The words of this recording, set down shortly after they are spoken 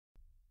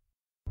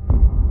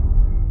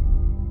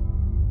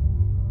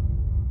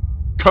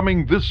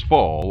Coming this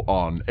fall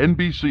on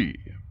NBC.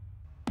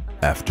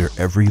 After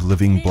every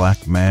living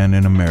black man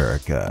in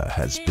America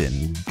has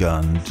been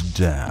gunned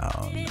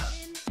down.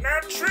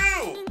 Not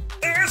true!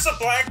 There's a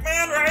black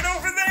man right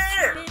over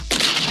there!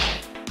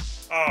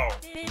 Oh.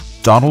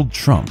 Donald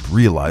Trump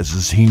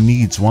realizes he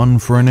needs one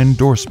for an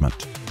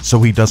endorsement,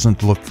 so he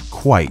doesn't look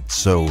quite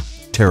so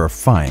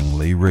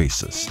terrifyingly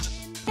racist.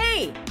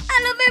 Hey,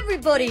 I love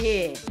everybody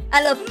here.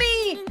 I love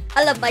me.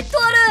 I love my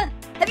daughter.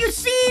 Have you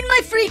seen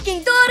my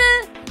freaking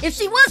daughter? If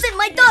she wasn't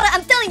my daughter,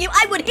 I'm telling you,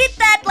 I would hit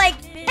that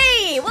like,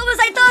 hey, what was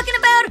I talking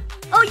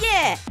about? Oh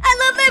yeah,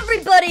 I love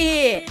everybody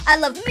here. I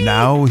love me.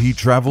 Now he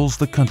travels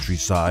the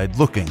countryside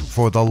looking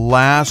for the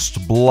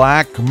last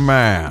black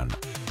man.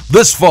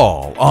 This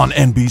fall on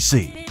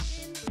NBC.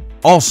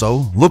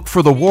 Also, look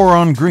for The War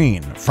on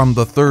Green from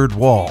The Third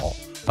Wall.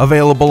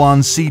 Available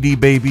on CD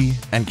Baby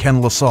and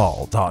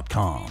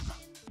KenLaSalle.com.